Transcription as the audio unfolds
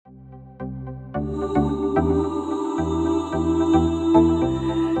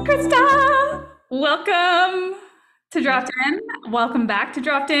Welcome to Dropped In. Welcome back to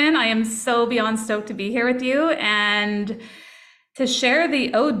Dropped In. I am so beyond stoked to be here with you and to share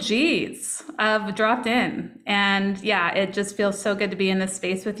the OGs of Dropped In. And yeah, it just feels so good to be in this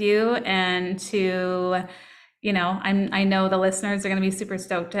space with you and I know the listeners are going to be super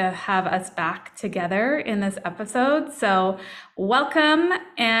stoked to have us back together in this episode. So welcome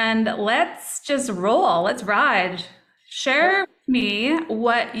and let's just roll. Let's ride. Share with me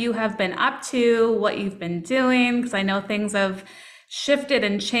what you have been up to, what you've been doing, because I know things have shifted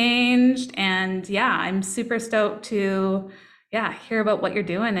and changed. And yeah, I'm super stoked to hear about what you're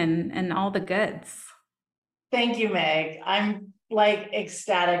doing and all the goods. Thank you, Meg. I'm like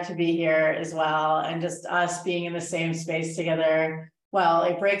ecstatic to be here as well. And just us being in the same space together. Well,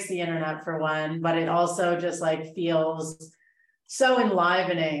 it breaks the internet for one, but it also just like feels so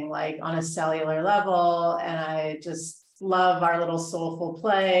enlivening, like on a cellular level. And I just love our little soulful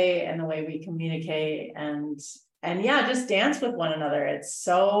play and the way we communicate and yeah, just dance with one another. It's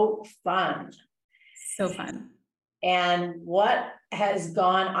so fun. So fun. And what has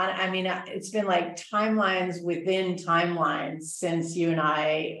gone on, I mean, it's been like timelines within timelines since you and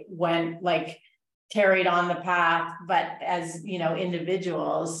I went like carried on the path, but as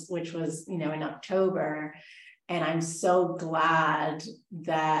individuals, which was in October. And I'm so glad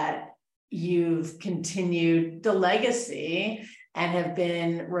that you've continued the legacy and have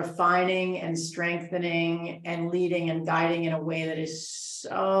been refining and strengthening and leading and guiding in a way that is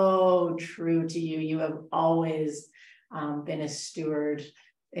so true to you. You have always been a steward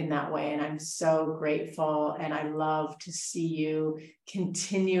in that way. And I'm so grateful. And I love to see you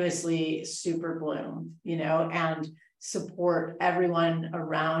continuously super bloom, and support everyone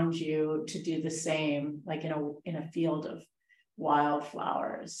around you to do the same, like in a field of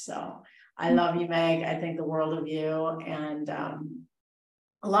wildflowers. So I love you, Meg. I think the world of you. And a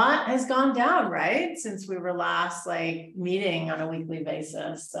lot has gone down, right? Since we were last like meeting on a weekly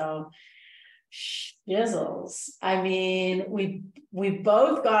basis. So shizzles. I mean, we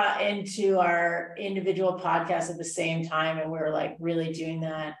both got into our individual podcasts at the same time, and we were like really doing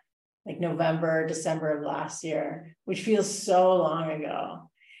that like November, December of last year, which feels so long ago.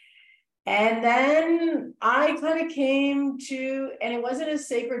 And then I kind of came to, and it wasn't a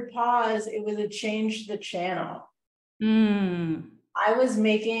sacred pause, it was a change to the channel. I was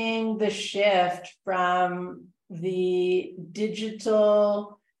making the shift from the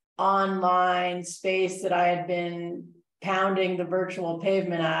digital online space that I had been pounding the virtual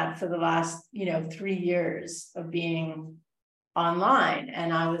pavement at for the last 3 years of being online.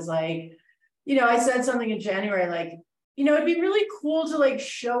 And I was like, I said something in January, like, it'd be really cool to like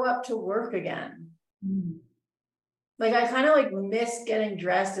show up to work again. Like I kind of like miss getting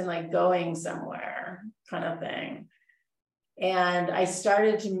dressed and like going somewhere kind of thing. And I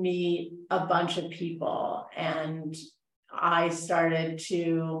started to meet a bunch of people, and I started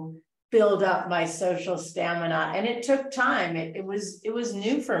to build up my social stamina, and it took time. It was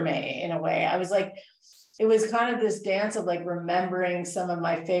new for me in a way. I was like, it was kind of this dance of like remembering some of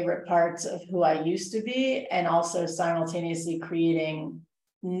my favorite parts of who I used to be, and also simultaneously creating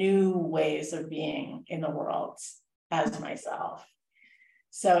new ways of being in the world as myself.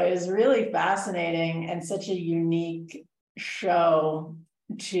 So it was really fascinating and such a unique show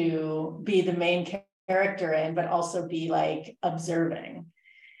to be the main character in, but also be like observing.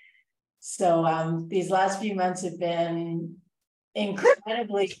 So these last few months have been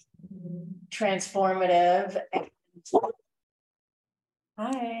incredibly transformative.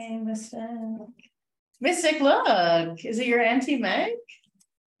 Hi, Mystic. Look, is it your Auntie Meg?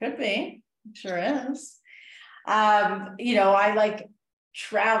 Could be. Sure is. I like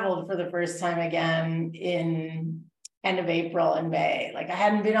traveled for the first time again in end of April and May. Like I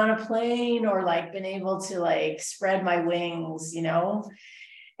hadn't been on a plane or like been able to like spread my wings,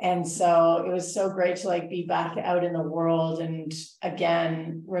 And so it was so great to like be back out in the world and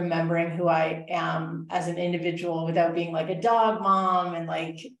again, remembering who I am as an individual without being like a dog mom and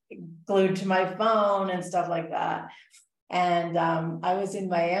like glued to my phone and stuff like that. And I was in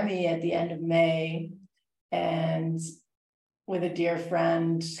Miami at the end of May and with a dear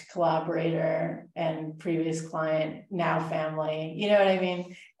friend, collaborator, and previous client, now family, you know what I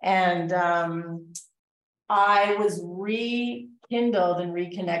mean? And I was rekindled and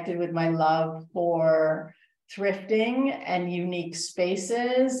reconnected with my love for thrifting and unique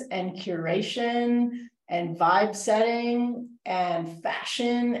spaces and curation and vibe setting and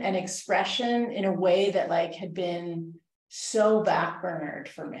fashion and expression in a way that like had been so backburnered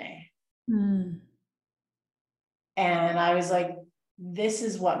for me. And I was like, this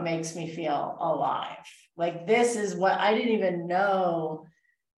is what makes me feel alive. Like, this is what I didn't even know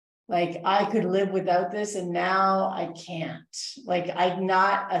Like I could live without this and now I can't. Like I'm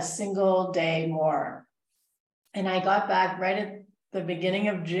not a single day more. And I got back right at the beginning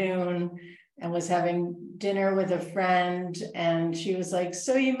of June and was having dinner with a friend. And she was like,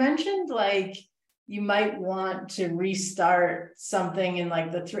 so you mentioned like you might want to restart something in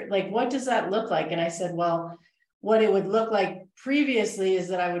like like, what does that look like? And I said, well, what it would look like previously is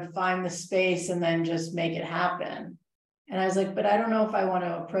that I would find the space and then just make it happen. And I was like, but I don't know if I want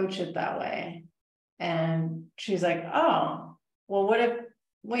to approach it that way. And she's like, oh, well, what if,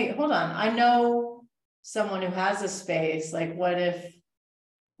 wait, hold on. I know someone who has a space. Like, what if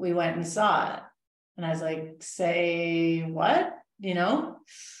we went and saw it? And I was like, say what? You know?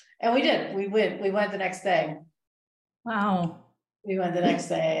 And we did. We went the next day. Wow. We went the next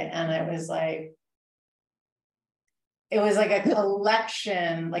day, and it was like a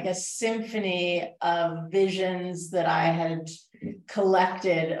collection, like a symphony of visions that I had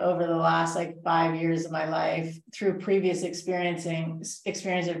collected over the last like 5 years of my life through previous experience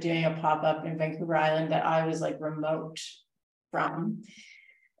of doing a pop-up in Vancouver Island that I was like remote from.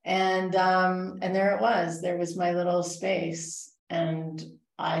 And there it was. There was my little space. And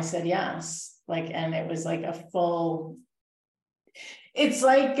I said yes. Like, and it was like a full, it's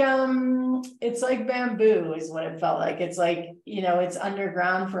like bamboo is what it felt like. It's like, you know, it's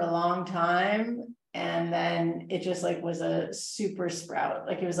underground for a long time. And then it just like was a super sprout.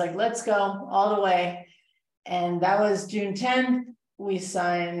 Like it was like, let's go all the way. And that was June 10th.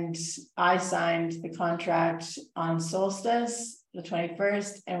 I signed the contract on solstice, the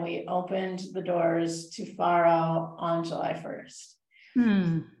 21st, and we opened the doors to Faro on July 1st.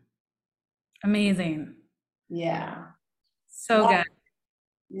 Amazing. Yeah. So good.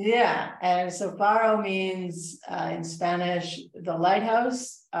 Yeah, and so Faro means in Spanish the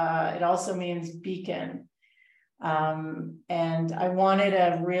lighthouse. It also means beacon. And I wanted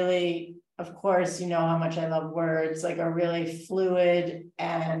a really, of course, you know how much I love words, like a really fluid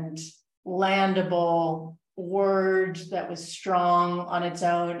and landable word that was strong on its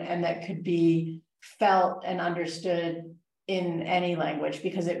own and that could be felt and understood in any language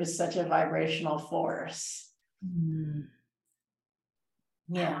because it was such a vibrational force. Mm.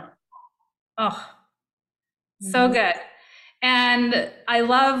 Yeah. Oh, so good. And I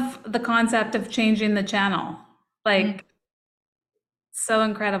love the concept of changing the channel. Like, so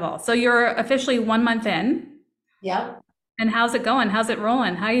incredible. So you're officially 1 month in. Yep. And how's it going? How's it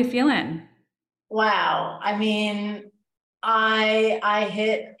rolling? How are you feeling? Wow. I mean, I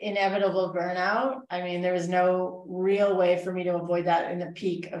hit inevitable burnout. I mean, there was no real way for me to avoid that in the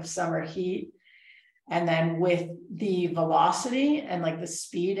peak of summer heat. And then with the velocity and like the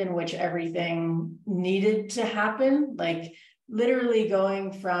speed in which everything needed to happen, like literally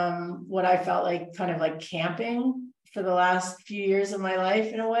going from what I felt like kind of like camping for the last few years of my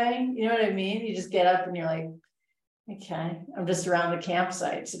life in a way, you know what I mean? You just get up and you're like, okay, I'm just around the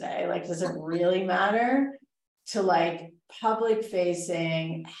campsite today. Like, does it really matter? To like public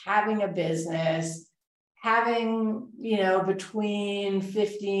facing, having a business, having, you know, between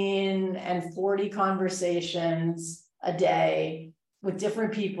 15 and 40 conversations a day with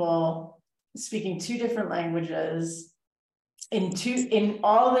different people, speaking 2 different languages in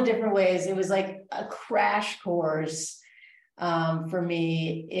all the different ways. It was like a crash course for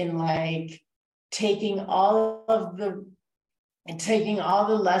me in like taking all the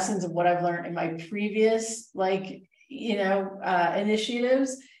lessons of what I've learned in my previous, like, you know,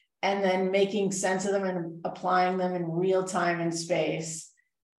 initiatives, and then making sense of them and applying them in real time and space,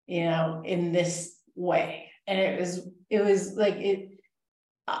 you know, in this way. And it was like,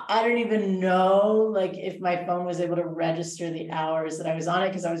 I don't even know, like, if my phone was able to register the hours that I was on it,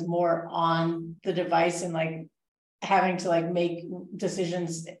 because I was more on the device and like having to like make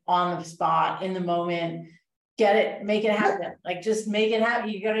decisions on the spot in the moment, make it happen, like just make it happen.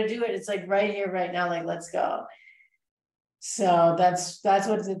 You got to do it. It's like right here, right now, like let's go. So that's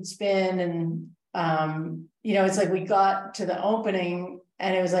what it's been. And you know, it's like we got to the opening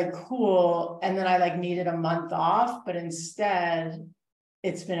and it was like cool, and then I like needed a month off, but instead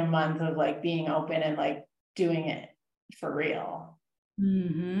it's been a month of like being open and like doing it for real.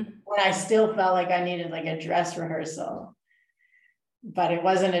 Mm-hmm. When I still felt like I needed like a dress rehearsal, but it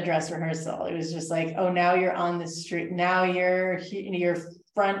wasn't a dress rehearsal. It was just like, oh, now you're on the street. Now you're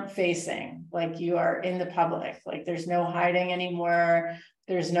front facing, like you are in the public. Like there's no hiding anymore.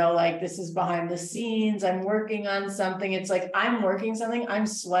 There's no like, this is behind the scenes. I'm working on something. It's like, I'm working something. I'm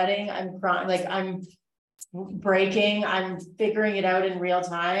sweating. I'm crying. Like I'm breaking. I'm figuring it out in real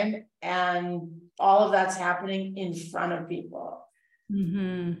time. And all of that's happening in front of people.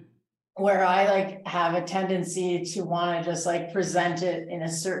 Mm-hmm. where I like have a tendency to want to just like present it in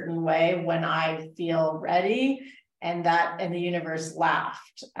a certain way when I feel ready. And the universe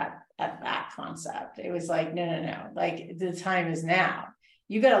laughed at that concept. It was like, no, like the time is now.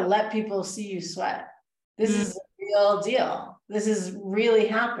 You got to let people see you sweat. This Mm-hmm. is a real deal. This is really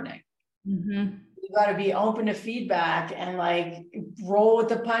happening. You got to be open to feedback and like roll with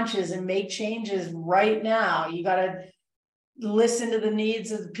the punches and make changes right now. You got to listen to the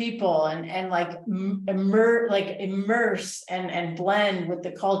needs of the people and like immerse and blend with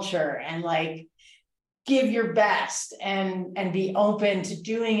the culture and like give your best and be open to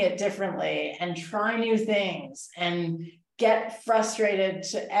doing it differently and try new things and get frustrated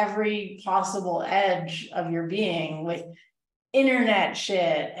to every possible edge of your being with internet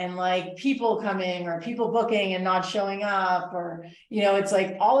shit and like people coming or people booking and not showing up, or it's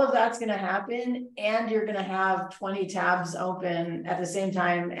like all of that's going to happen, and you're going to have 20 tabs open at the same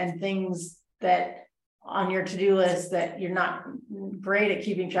time and things that on your to-do list that you're not great at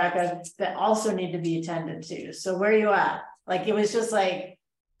keeping track of that also need to be attended to. So where are you at? Like it was just like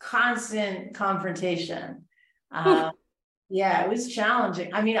constant confrontation. Yeah, it was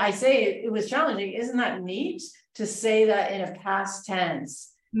challenging. I mean, I say it was challenging. Isn't that neat to say that in a past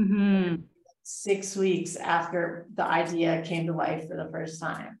tense, 6 weeks after the idea came to life for the first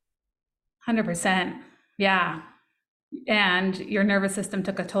time? 100%. Yeah. And your nervous system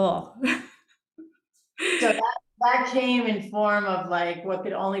took a toll. So that came in form of like what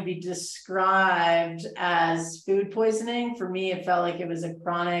could only be described as food poisoning. For me, it felt like it was a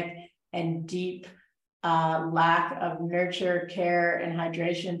chronic and deep lack of nurture, care, and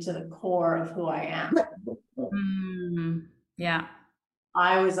hydration to the core of who I am. Yeah.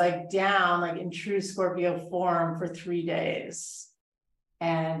 I was like down, like in true Scorpio form for 3 days.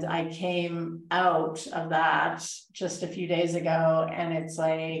 And I came out of that just a few days ago. And it's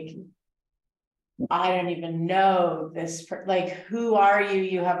like, I don't even know this, like, who are you?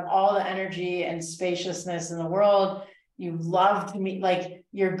 You have all the energy and spaciousness in the world. You love to meet, like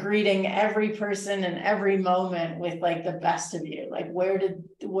you're greeting every person and every moment with like the best of you. Like, where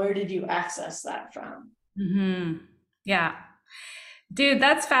did you access that from? Yeah. Dude,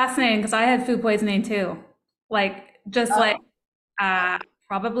 that's fascinating because I had food poisoning too. Like, just like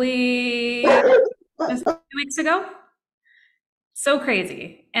probably just 2 weeks ago. So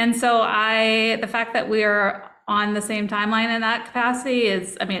crazy. And so the fact that we're on the same timeline in that capacity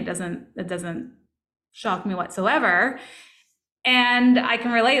is, I mean, it doesn't shock me whatsoever. And I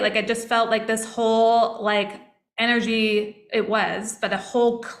can relate. Like, I just felt like this whole like energy, it was, but a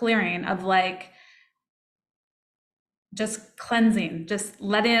whole clearing of like just cleansing, just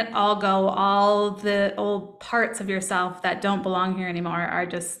letting it all go. All the old parts of yourself that don't belong here anymore are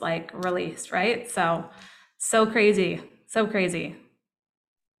just like released, right? So crazy, so crazy.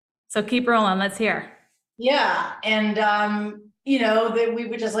 So keep rolling. Let's hear. Yeah. And that we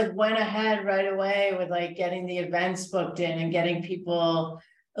would just like went ahead right away with like getting the events booked in and getting people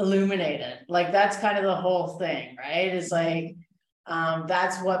illuminated. Like that's kind of the whole thing, right? It's like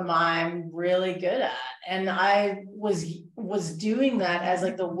that's what I'm really good at. And I was doing that as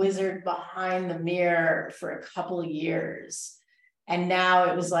like the wizard behind the mirror for a couple of years. And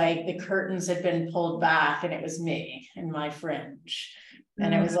now it was like the curtains had been pulled back and it was me and my fringe.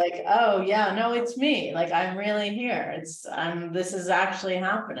 And it was like, oh yeah, no, it's me. Like, I'm really here. This is actually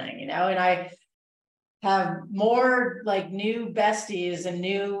happening, and I have more like new besties and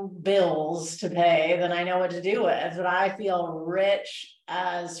new bills to pay than I know what to do with, but I feel rich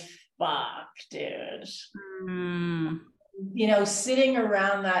as fuck, dude. Sitting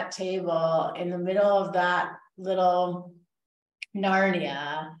around that table in the middle of that little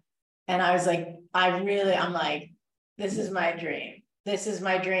Narnia. And I was like, I'm like, this is my dream. This is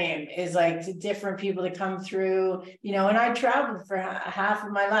my dream, is like to different people to come through, and I traveled for half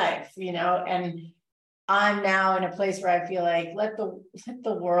of my life, and I'm now in a place where I feel like let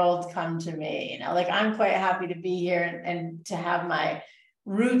the world come to me, like I'm quite happy to be here and to have my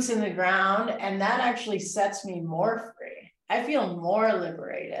roots in the ground. And that actually sets me more free. I feel more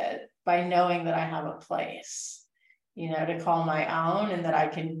liberated by knowing that I have a place, to call my own, and that I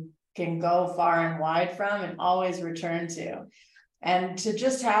can go far and wide from and always return to. And to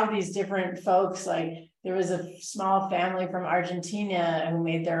just have these different folks, like there was a small family from Argentina who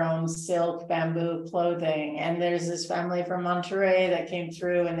made their own silk bamboo clothing. And there's this family from Monterey that came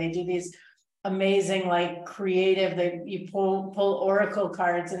through, and they do these amazing, like creative, you pull oracle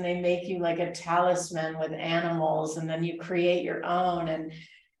cards and they make you like a talisman with animals, and then you create your own. And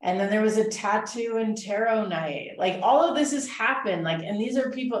then there was a tattoo and tarot night. Like all of this has happened. Like, and these are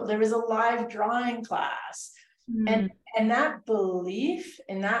people, there was a live drawing class. And and that belief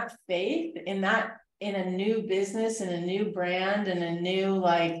and that faith in that, in a new business and a new brand and a new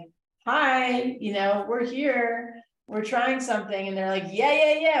like, hi, we're here, we're trying something, and they're like,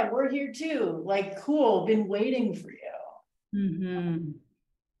 yeah, we're here too, like, cool, been waiting for Mm-hmm.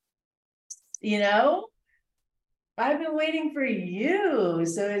 you, I've been waiting for you.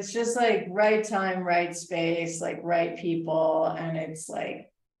 So it's just like right time, right space, like right people. And it's like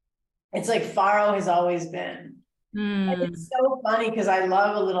Faro has always been. And it's Mm. so funny because I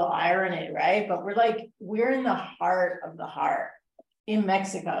love a little irony, right? But we're in the heart of the heart in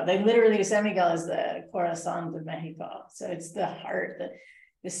Mexico. They literally, San Miguel is the corazon de Mexico. So it's the heart,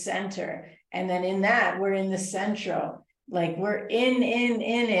 the center. And then in that, we're in the centro, like we're in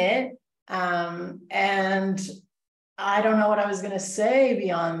it. And I don't know what I was going to say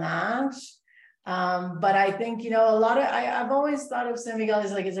beyond that. But I think, a lot of, I've always thought of San Miguel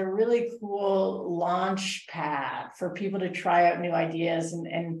as like, it's a really cool launch pad for people to try out new ideas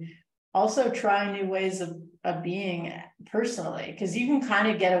and also try new ways of being personally, because you can kind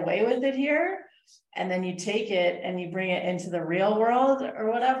of get away with it here. And then you take it and you bring it into the real world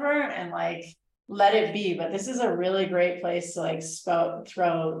or whatever, and like, let it be. But this is a really great place to like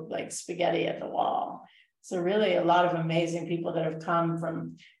throw like spaghetti at the wall. So really a lot of amazing people that have come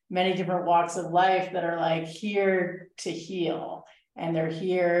from many different walks of life that are like here to heal, and they're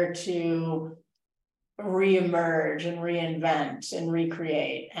here to reemerge and reinvent and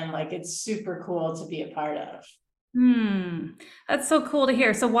recreate. And like, it's super cool to be a part of. Hmm. That's so cool to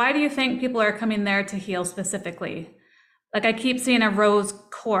hear. So why do you think people are coming there to heal specifically? Like I keep seeing a rose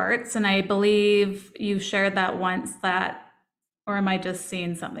quartz, and I believe you shared that once that, or am I just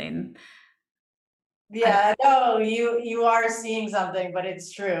seeing something? I, Yeah, no, you are seeing something, but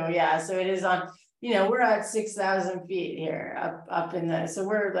it's true. Yeah. So it is on, we're at 6,000 feet here up in the, so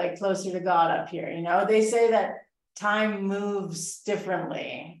we're like closer to God up here. They say that time moves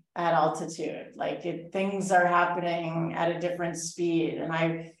differently at altitude. Like things are happening at a different speed. And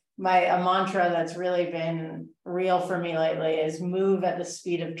a mantra that's really been real for me lately is move at the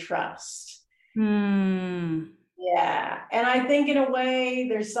speed of trust. hmm. Yeah. And I think in a way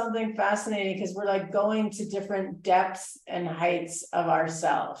there's something fascinating because we're like going to different depths and heights of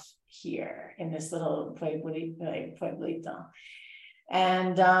ourselves here in this little pueblito.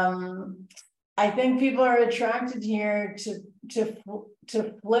 And I think people are attracted here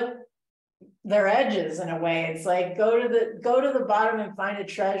to flip their edges in a way. It's like go to the bottom and find a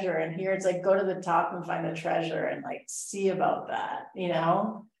treasure. And here it's like go to the top and find the treasure and like see about that.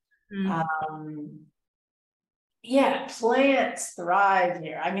 Hmm. Um Yeah, plants thrive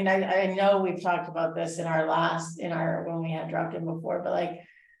here. I mean, I know we've talked about this in our when we had dropped in before, but like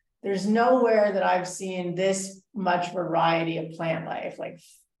there's nowhere that I've seen this much variety of plant life, like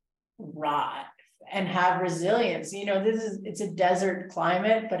rot and have resilience. It's a desert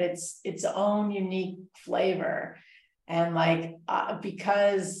climate, but it's its own unique flavor. And like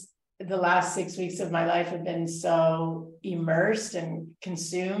because the last 6 weeks of my life have been so immersed and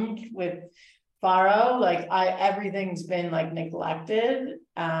consumed with Faro, like everything's been like neglected.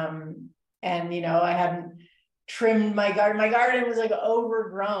 And I hadn't trimmed my garden. My garden was like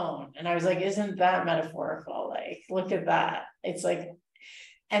overgrown. And I was like, isn't that metaphorical? Like, look at that. It's like,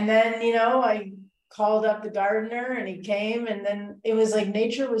 and then, I called up the gardener and he came, and then it was like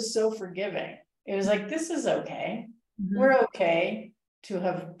nature was so forgiving. It was like, this is okay. Mhm. We're okay to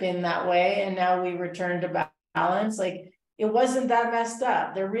have been that way. And now we return to balance. Like, it wasn't that messed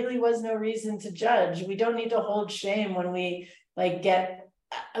up. There really was no reason to judge. We don't need to hold shame when we like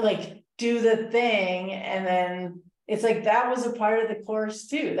do the thing. And then it's like, that was a part of the course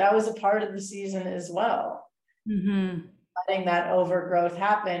too. That was a part of the season as well. Mhm. Letting that overgrowth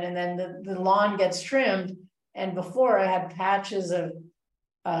happen. And then the lawn gets trimmed. And before I had patches of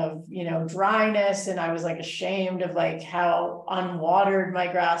dryness, and I was like ashamed of like how unwatered my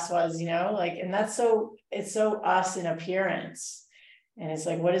grass was, and it's so us in appearance. And it's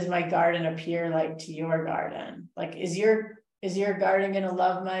like, what does my garden appear like to your garden? Like, is your garden gonna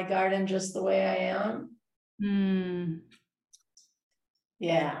love my garden just the way I am? Mm.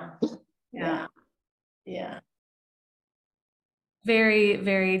 Yeah, Yeah. yeah, yeah. Very,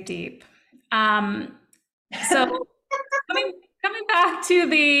 very deep. Um, so coming back to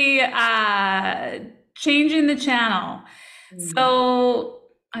the changing the channel. So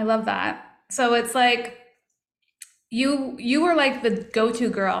I love that. So it's like you were like the go-to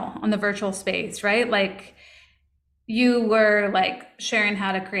girl on the virtual space, right? Like you were like sharing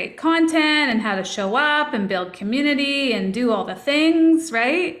how to create content and how to show up and build community and do all the things,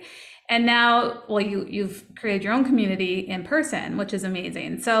 right? And now, well, you've created your own community in person, which is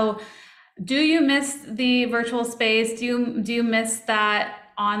amazing. So Do you miss the virtual space? Do you miss that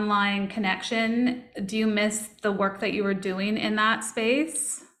online connection? Do you miss the work that you were doing in that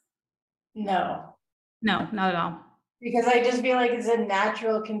space? No, No, not at all. because I just feel like it's a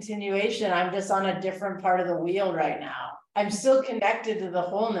natural continuation. I'm just on a different part of the wheel right now. I'm still connected to the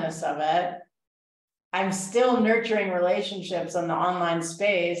wholeness of it. I'm still nurturing relationships on the online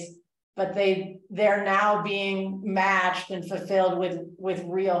space, but they're now being matched and fulfilled with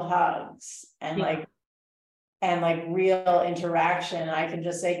real hugs and Yeah. like real interaction. I can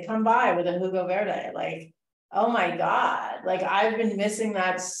just say, come by with a Hugo Verde. Like, oh my God, like I've been missing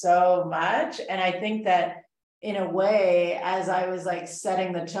that so much. And I think that in a way, as I was like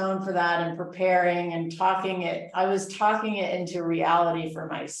setting the tone for that and preparing and talking it, I was talking it into reality for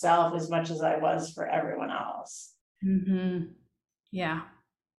myself as much as I was for everyone else. Yeah,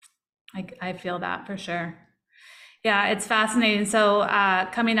 I feel that for sure. Yeah, it's fascinating. So,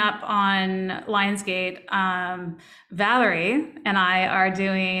 coming up on Lionsgate, Valerie and I are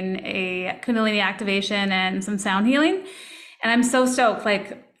doing a Kundalini activation and some sound healing, and I'm so stoked.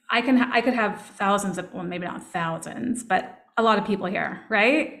 Like, I could have thousands of, well, maybe not thousands, but a lot of people here,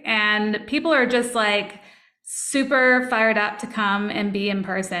 right? And people are just like super fired up to come and be in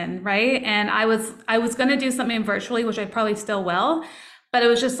person, right? And I was going to do something virtually, which I probably still will, but it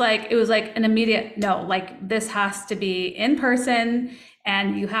was like an immediate no, like this has to be in person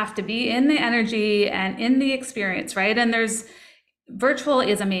and you have to be in the energy and in the experience, right? And there's virtual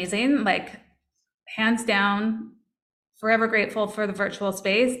is amazing, like hands down, forever grateful for the virtual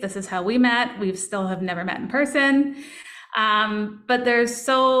space. This is how we met. We still have never met in person. But there's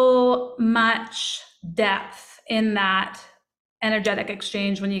so much depth in that energetic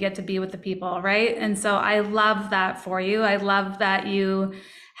exchange when you get to be with the people, right? And so I love that for you. I love that you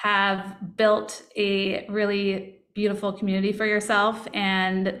have built a really beautiful community for yourself,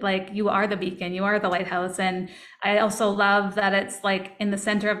 and like you are the beacon, you are the lighthouse. And I also love that it's like in the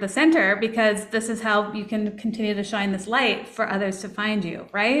center of the center, because this is how you can continue to shine this light for others to find you,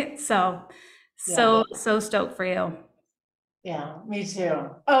 right? So Yeah. so stoked for you. Yeah, me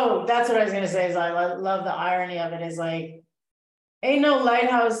too. Oh, that's what I was gonna say is love the irony of it is like, ain't no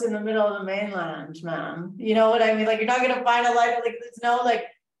lighthouse in the middle of the mainland, man. You know what I mean? Like you're not gonna find a light, like there's no like,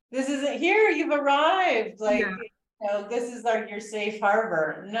 this isn't here, you've arrived. Like, Yeah. this is like your safe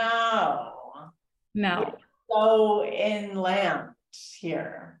harbor. No, we're No. so inland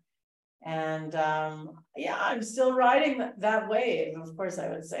here. And yeah, I'm still riding that wave. Of course, I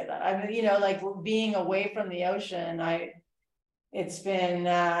would say that. I mean, like being away from the ocean, it's been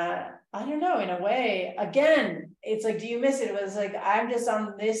I don't know, in a way, again, it's like, do you miss it? It was like I'm just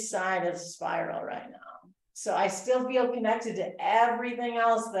on this side of spiral right now, so I still feel connected to everything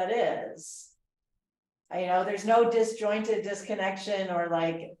else that is. There's no disjointed disconnection or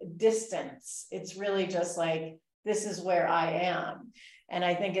like distance. It's really just like, this is where I am. And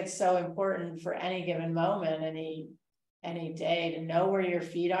I think it's so important for any given moment, any day, to know where your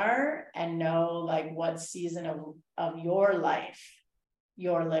feet are and know like what season of your life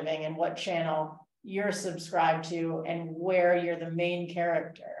you're living and what channel you're subscribed to and where you're the main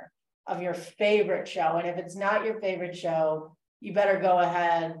character of your favorite show. And if it's not your favorite show, you better go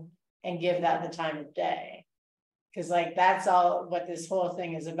ahead and give that the time of day. Because like that's all what this whole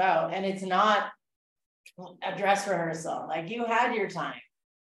thing is about. And it's not a dress rehearsal. Like you had your time.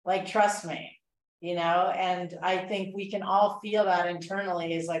 Like trust me, and I think we can all feel that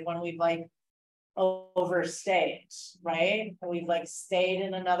internally is like when we've like overstayed, right? We've like stayed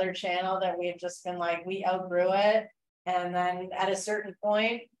in another channel that we've just been like, we outgrew it. And then at a certain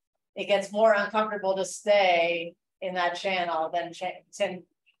point, it gets more uncomfortable to stay in that channel than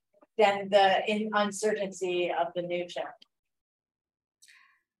the uncertainty of the new channel.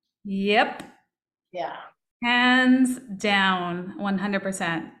 Yep. Yeah. Hands down,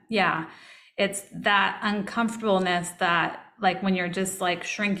 100%. Yeah. It's that uncomfortableness that, like, when you're just like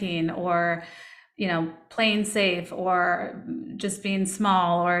shrinking or, playing safe or just being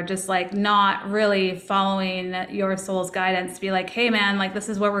small or just like not really following your soul's guidance to be like, hey, man, like, this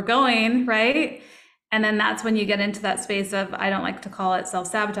is where we're going, right? And then that's when you get into that space of, I don't like to call it self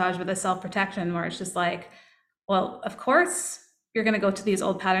sabotage, but the self protection, where it's just like, well, of course, you're going to go to these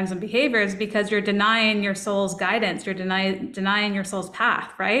old patterns and behaviors because you're denying your soul's guidance. You're denying your soul's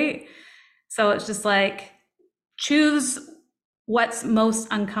path, right? So it's just like, choose what's most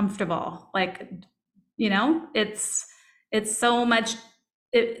uncomfortable. Like, it's so much,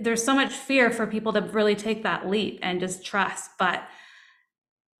 there's so much fear for people to really take that leap and just trust. But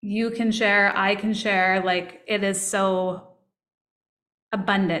you can share, I can share, like, it is so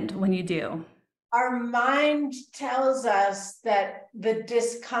abundant when you do. our mind tells us that the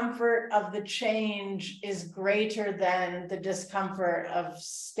discomfort of the change is greater than the discomfort of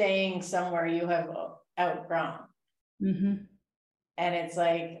staying somewhere you have outgrown. Mm-hmm. And it's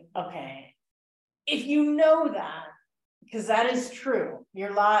like, okay, if you know that, because that is true,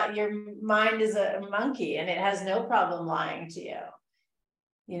 your mind is a monkey and it has no problem lying to you,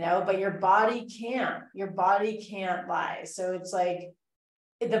 but your body can't lie. So it's like,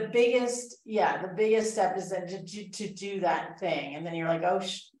 the biggest step is then to do that thing. And then you're like, oh,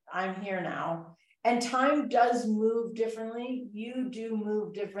 I'm here now. And time does move differently. You do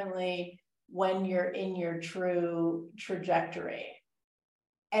move differently when you're in your true trajectory.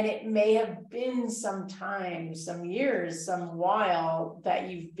 And it may have been some time, some years, some while that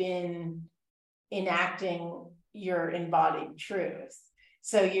you've been enacting your embodied truth.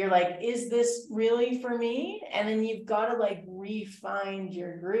 So you're like, is this really for me? And then you've got to like re-find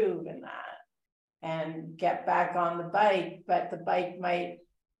your groove in that and get back on the bike. But the bike might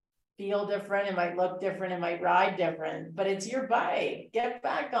feel different, it might look different, it might ride different, but it's your bike. Get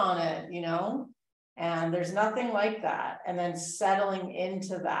back on it. And there's nothing like that. And then settling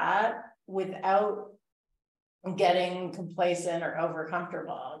into that without getting complacent or over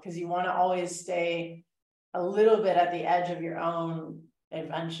comfortable, because you want to always stay a little bit at the edge of your own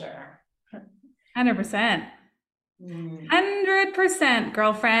adventure. 100%. Mm. 100%,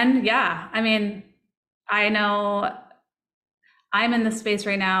 girlfriend. Yeah. I mean, I know I'm in the space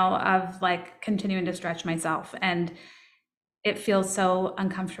right now of like continuing to stretch myself, and it feels so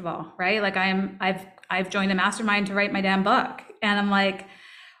uncomfortable, right? Like I've joined a mastermind to write my damn book, and I'm like,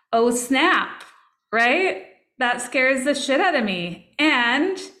 oh snap, right? That scares the shit out of me.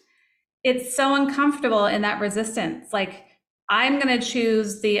 And it's so uncomfortable in that resistance. Like I'm going to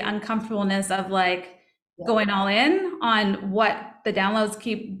choose the uncomfortableness of like Yeah. going all in on what the downloads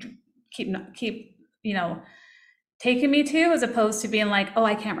keep, taking me to, as opposed to being like, oh,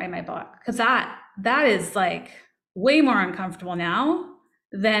 I can't write my book. Cause that is like way more uncomfortable now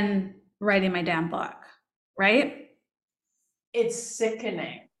than writing my damn book. Right? It's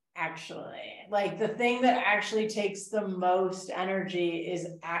sickening, actually. Like the thing that actually takes the most energy is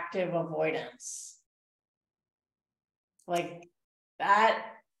active avoidance. Like that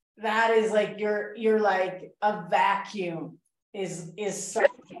is like you're like a vacuum is so.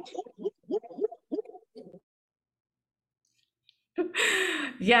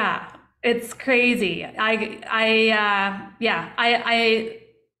 Yeah, it's crazy. I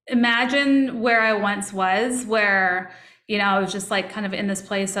imagine where I once was, where, I was just like kind of in this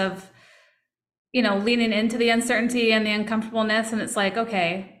place of, leaning into the uncertainty and the uncomfortableness. And it's like,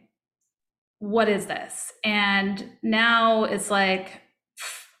 okay, what is this? And now it's like,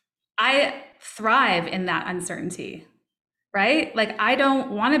 I thrive in that uncertainty, right? Like, I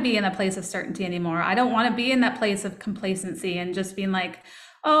don't want to be in a place of certainty anymore. I don't want to be in that place of complacency and just being like,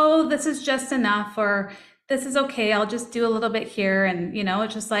 oh, this is just enough, or this is okay. I'll just do a little bit here. And,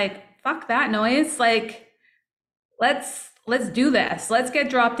 it's just like, fuck that noise. Like, let's do this. Let's get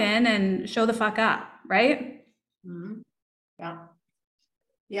dropped in and show the fuck up, right? Mhm. Yeah.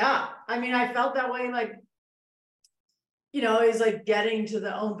 Yeah. I mean, I felt that way, like, it's like getting to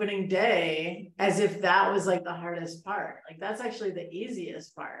the opening day as if that was like the hardest part. Like that's actually the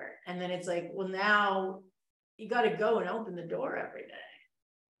easiest part. And then it's like, well, now you got to go and open the door every day.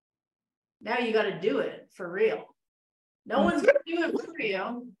 Now you got to do it for real. No one's going to do it for you.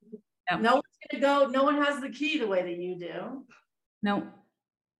 No, No one's going to go. No one has the key the way that you do. no.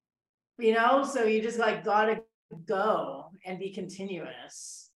 So you just like got to go and be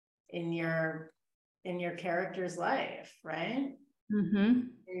continuous in your character's life, right? Mm-hmm.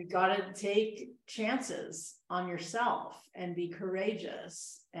 You got to take chances on yourself and be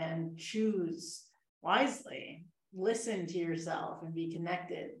courageous and choose wisely. Listen to yourself and be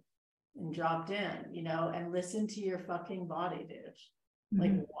connected and dropped in, and listen to your fucking body, dude.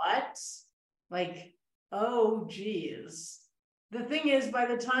 Like, what? Like, oh, geez. The thing is, by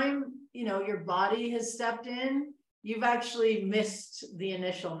the time, your body has stepped in, you've actually missed the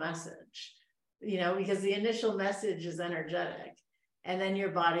initial message, because the initial message is energetic. And then your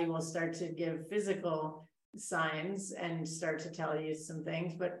body will start to give physical signs and start to tell you some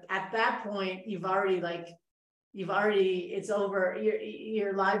things. But at that point, it's over.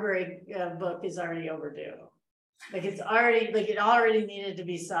 Your library book is already overdue. Like it already needed to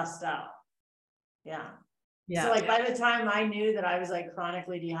be sussed out. Yeah. So Yeah. like by the time I knew that I was like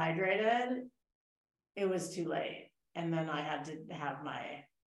chronically dehydrated, it was too late. And then I had to have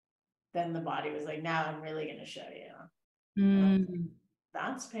then the body was like, now I'm really going to show you. Mm.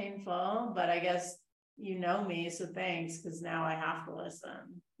 That's painful, but I guess you know me, so thanks, because now I have to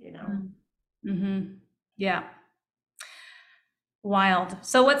listen. Mm-hmm. Yeah. Wild.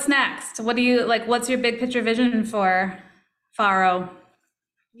 So what's next? What do you like? What's your big picture vision for Faro?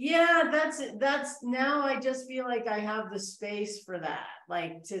 Yeah, that's now I just feel like I have the space for that,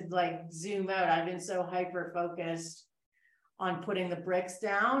 like to like zoom out. I've been so hyper focused on putting the bricks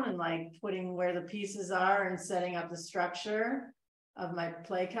down and like putting where the pieces are and setting up the structure of my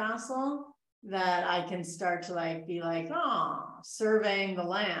play castle that I can start to like be like, oh, surveying the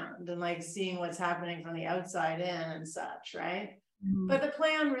land and like seeing what's happening from the outside in and such, right? But the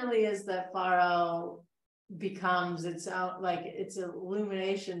plan really is that Faro becomes its own, like it's an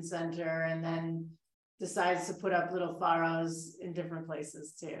illumination center, and then decides to put up little Faros in different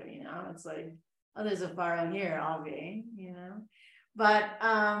places too, you know. It's like, oh, there's a Faro here, I'll be, you know. But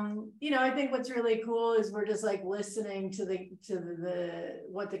you know, I think what's really cool is we're just like listening to the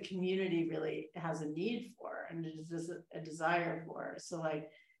what the community really has a need for and just a desire for. So like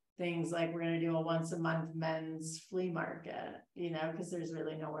things like we're going to do a once a month men's flea market, you know, because there's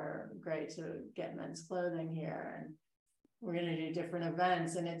really nowhere great to get men's clothing here. And we're going to do different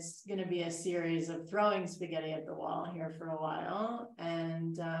events, and it's going to be a series of throwing spaghetti at the wall here for a while.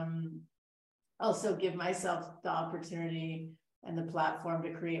 And also give myself the opportunity and the platform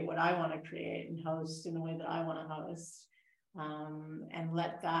to create what I want to create and host in the way that I want to host. And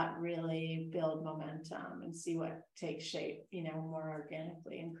let that really build momentum and see what takes shape, you know, more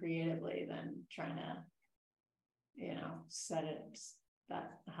organically and creatively than trying to, you know, set it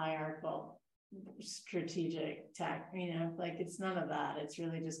that hierarchical strategic tech, you know, like it's none of that. It's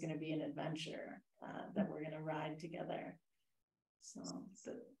really just going to be an adventure that we're going to ride together. So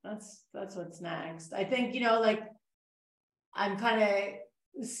that's what's next. I think, you know, like I'm kind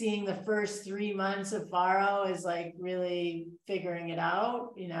of seeing the first 3 months of Faro is like really figuring it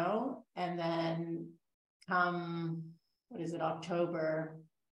out, you know, and then come, what is it, October,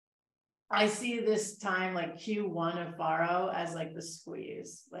 I see this time like Q1 of Faro as like the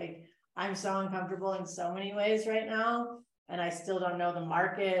squeeze. Like I'm so uncomfortable in so many ways right now, and I still don't know the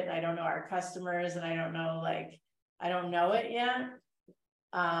market. I don't know our customers, and I don't know, like, I don't know it yet.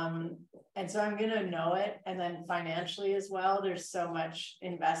 And so I'm gonna know it. And then financially as well, there's so much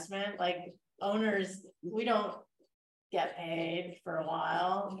investment. Like owners, we don't get paid for a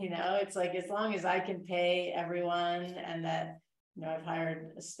while, you know. It's like as long as I can pay everyone, and that, you know, I've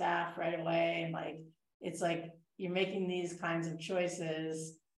hired a staff right away, and like it's like you're making these kinds of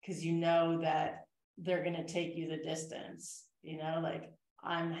choices because you know that they're gonna take you the distance, you know. Like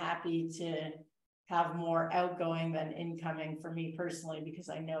I'm happy to have more outgoing than incoming for me personally, because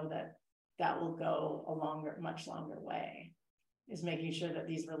I know that that will go a much longer way, is making sure that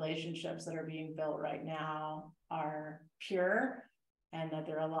these relationships that are being built right now are pure and that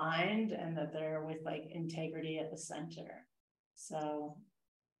they're aligned and that they're with like integrity at the center. So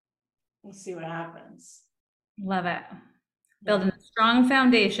we'll see what happens. Love it. Yeah. Building a strong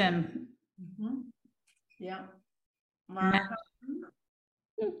foundation. Mm-hmm. Yeah.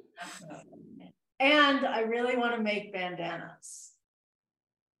 And I really want to make bandanas.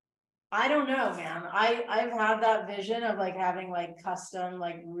 I don't know, man. I've had that vision of like having like custom,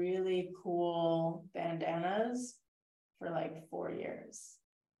 like really cool bandanas for like 4 years.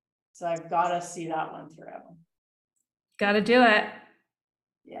 So I've got to see that one through. Got to do it.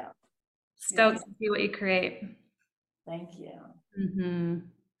 Yeah. Stoked to see what you create. Thank you. Mm-hmm.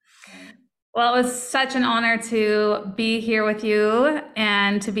 Well, it was such an honor to be here with you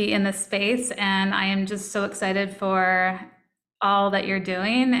and to be in this space. And I am just so excited for all that you're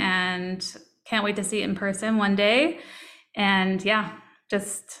doing and can't wait to see it in person one day. And yeah,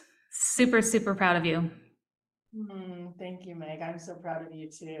 just super, super proud of you. Thank you, Meg. I'm so proud of you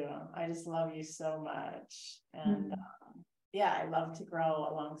too. I just love you so much. And yeah, I love to grow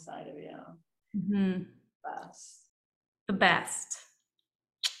alongside of you. Mm-hmm. Best. The best.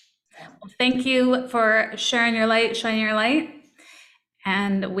 Well, thank you for sharing your light, shining your light.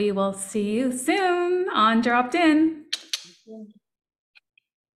 And we will see you soon on Dropped In.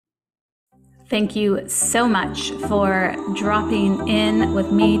 Thank you so much for dropping in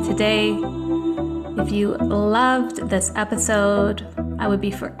with me today. If you loved this episode, I would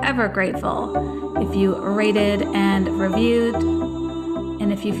be forever grateful if you rated and reviewed.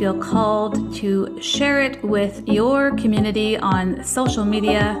 And if you feel called to share it with your community on social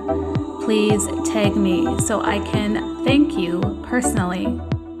media, please tag me so I can thank you personally.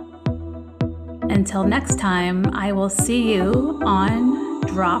 Until next time, I will see you on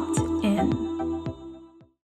Dropped In.